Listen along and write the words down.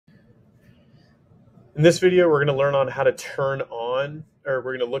In this video, we're going to learn on how to turn on, or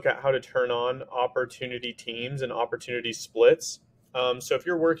we're going to look at how to turn on opportunity teams and opportunity splits. So if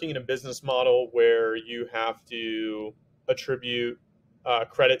you're working in a business model where you have to attribute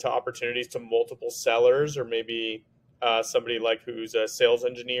credit to opportunities to multiple sellers, or maybe somebody like who's a sales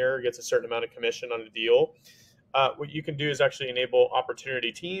engineer gets a certain amount of commission on a deal, what you can do is actually enable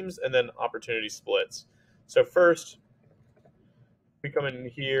opportunity teams and then opportunity splits. So first, we come in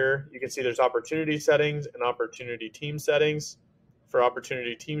here, you can see there's opportunity settings and opportunity team settings. For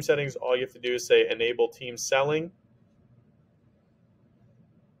opportunity team settings, all you have to do is say enable team selling.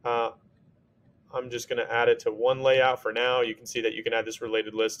 I'm just going to add it to one layout for now. You can see that you can add this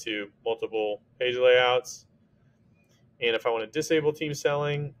related list to multiple page layouts. And if I want to disable team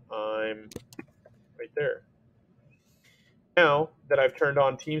selling, I'm right there. Now that I've turned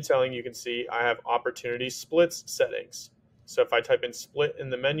on team selling, you can see I have opportunity splits settings. So if I type in split in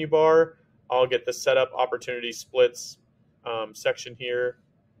the menu bar, I'll get the setup opportunity splits section here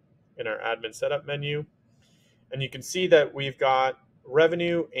in our admin setup menu. And you can see that we've got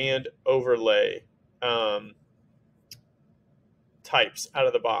revenue and overlay types out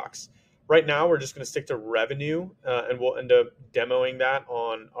of the box. Right now, we're just going to stick to revenue, and we'll end up demoing that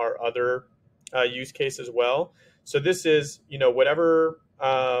on our other use case as well. So this is, whatever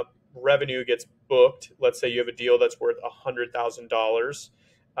revenue gets booked. Let's say you have a deal that's worth $100,000.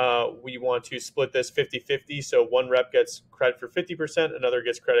 We want to split this 50-50. So one rep gets credit for 50%, another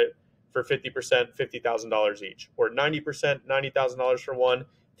gets credit for 50%, $50,000 each, or 90%, $90,000 for one,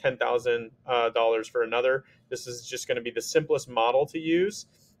 $10,000 for another. This is just going to be the simplest model to use,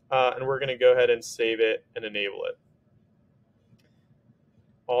 and we're going to go ahead and save it and enable it.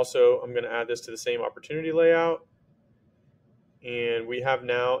 Also, I'm going to add this to the same opportunity layout, and we have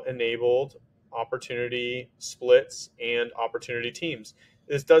now enabled opportunity splits and opportunity teams.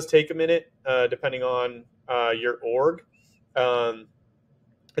 This does take a minute depending on your org.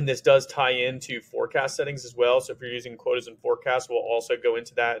 And this does tie into forecast settings as well. So if you're using quotas and forecasts, we'll also go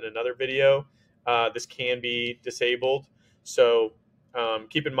into that in another video. This can be disabled. So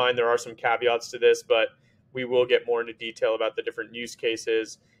keep in mind there are some caveats to this, but we will get more into detail about the different use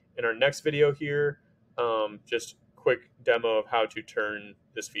cases in our next video here. Just quick demo of how to turn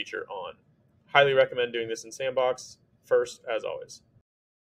this feature on. Highly recommend doing this in Sandbox first, as always.